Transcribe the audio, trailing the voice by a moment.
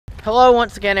Hello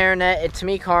once again, Internet. It's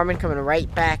me, Carmen, coming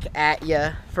right back at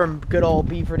ya from good old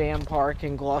Beaver Dam Park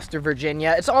in Gloucester,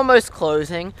 Virginia. It's almost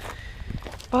closing,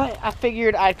 but I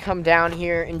figured I'd come down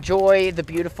here, enjoy the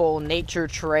beautiful nature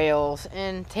trails,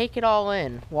 and take it all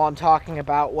in while I'm talking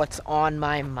about what's on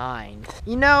my mind.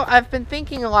 You know, I've been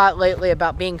thinking a lot lately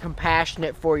about being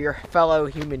compassionate for your fellow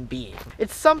human being.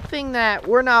 It's something that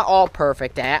we're not all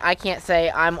perfect at. I can't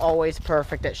say I'm always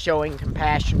perfect at showing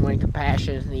compassion when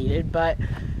compassion is needed, but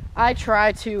I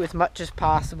try to, as much as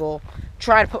possible,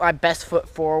 try to put my best foot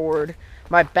forward,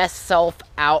 my best self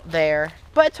out there,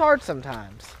 but it's hard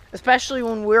sometimes. Especially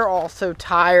when we're all so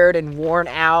tired and worn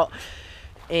out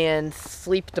and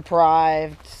sleep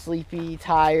deprived, sleepy,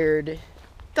 tired.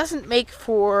 Doesn't make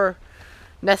for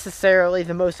necessarily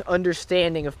the most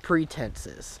understanding of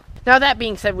pretenses. Now that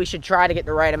being said, we should try to get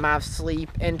the right amount of sleep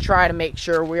and try to make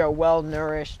sure we are well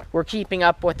nourished, we're keeping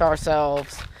up with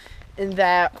ourselves, and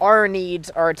that our needs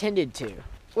are attended to.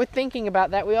 With thinking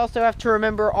about that, we also have to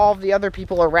remember all of the other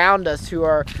people around us who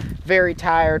are very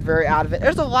tired, very out of it.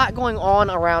 There's a lot going on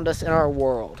around us in our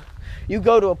world. You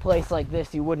go to a place like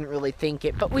this, you wouldn't really think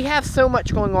it, but we have so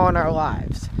much going on in our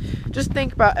lives. Just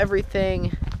think about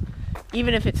everything,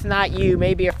 even if it's not you,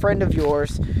 maybe a friend of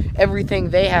yours, everything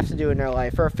they have to do in their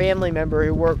life, or a family member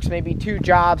who works maybe 2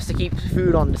 jobs to keep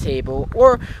food on the table,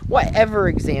 or whatever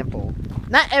example.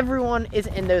 Not everyone is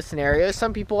in those scenarios.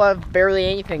 Some people have barely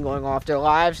anything going on with their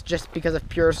lives just because of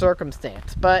pure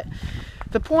circumstance. But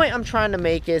the point I'm trying to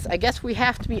make is, I guess we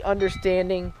have to be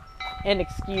understanding and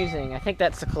excusing. I think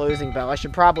that's the closing bell. I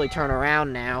should probably turn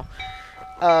around now.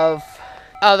 Of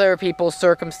other people's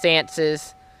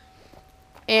circumstances.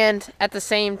 And at the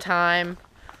same time,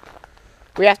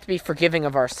 we have to be forgiving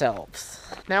of ourselves.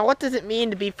 Now, what does it mean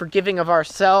to be forgiving of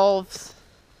ourselves?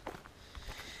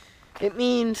 It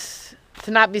means to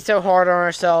not be so hard on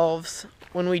ourselves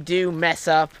when we do mess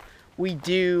up, we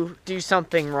do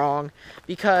something wrong,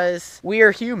 because we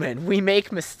are human. We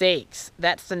make mistakes.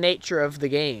 That's the nature of the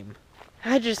game.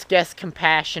 I just guess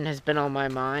compassion has been on my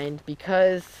mind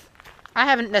because I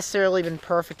haven't necessarily been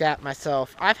perfect at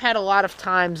myself. I've had a lot of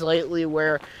times lately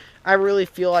where I really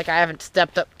feel like I haven't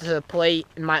stepped up to the plate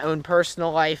in my own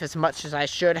personal life as much as I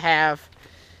should have.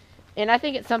 And I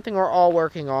think it's something we're all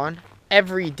working on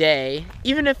every day.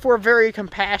 Even if we're very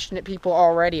compassionate people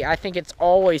already, I think it's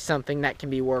always something that can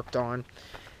be worked on.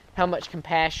 How much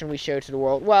compassion we show to the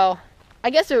world. Well, I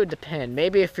guess it would depend.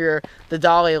 Maybe if you're the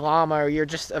Dalai Lama or you're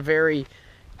just a very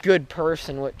good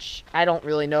person, which I don't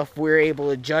really know if we're able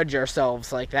to judge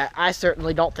ourselves like that. I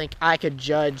certainly don't think I could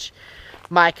judge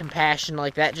my compassion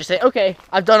like that. Just say, okay,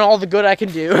 I've done all the good I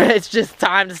can do. It's just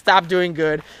time to stop doing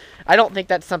good. I don't think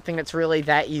that's something that's really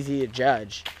that easy to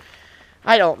judge.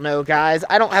 I don't know, guys.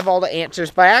 I don't have all the answers,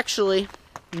 but I actually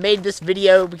made this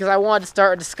video because I wanted to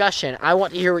start a discussion. I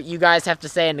want to hear what you guys have to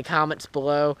say in the comments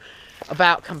below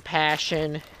about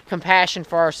compassion. Compassion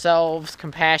for ourselves,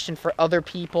 compassion for other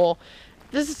people.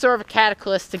 This is sort of a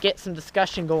catalyst to get some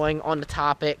discussion going on the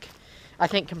topic. I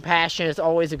think compassion is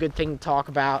always a good thing to talk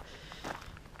about,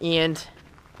 and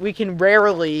we can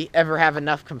rarely ever have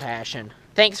enough compassion.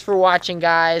 Thanks for watching,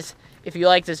 guys. If you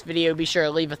like this video, be sure to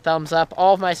leave a thumbs up.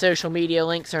 All of my social media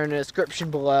links are in the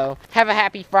description below. Have a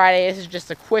happy Friday. This is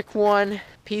just a quick one.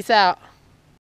 Peace out.